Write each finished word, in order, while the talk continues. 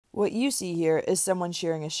What you see here is someone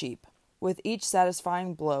shearing a sheep. With each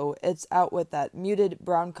satisfying blow, it's out with that muted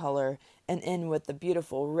brown color and in with the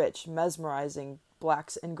beautiful, rich, mesmerizing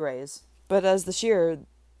blacks and grays. But as the shearer,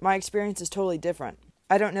 my experience is totally different.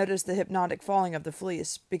 I don't notice the hypnotic falling of the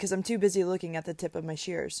fleece because I'm too busy looking at the tip of my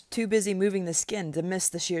shears, too busy moving the skin to miss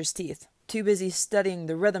the shear's teeth, too busy studying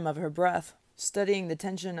the rhythm of her breath, studying the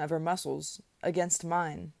tension of her muscles against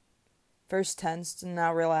mine, first tensed and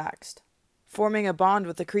now relaxed, forming a bond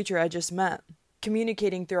with the creature I just met,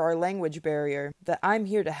 communicating through our language barrier that I'm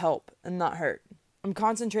here to help and not hurt. I'm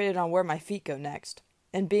concentrated on where my feet go next,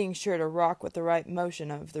 and being sure to rock with the right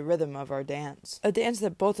motion of the rhythm of our dance. A dance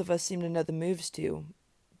that both of us seem to know the moves to,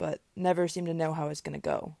 but never seem to know how it's going to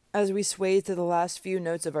go. As we sway through the last few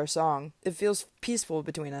notes of our song, it feels peaceful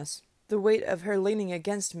between us. The weight of her leaning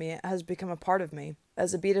against me has become a part of me,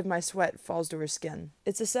 as a bead of my sweat falls to her skin.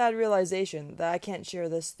 It's a sad realization that I can't share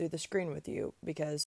this through the screen with you, because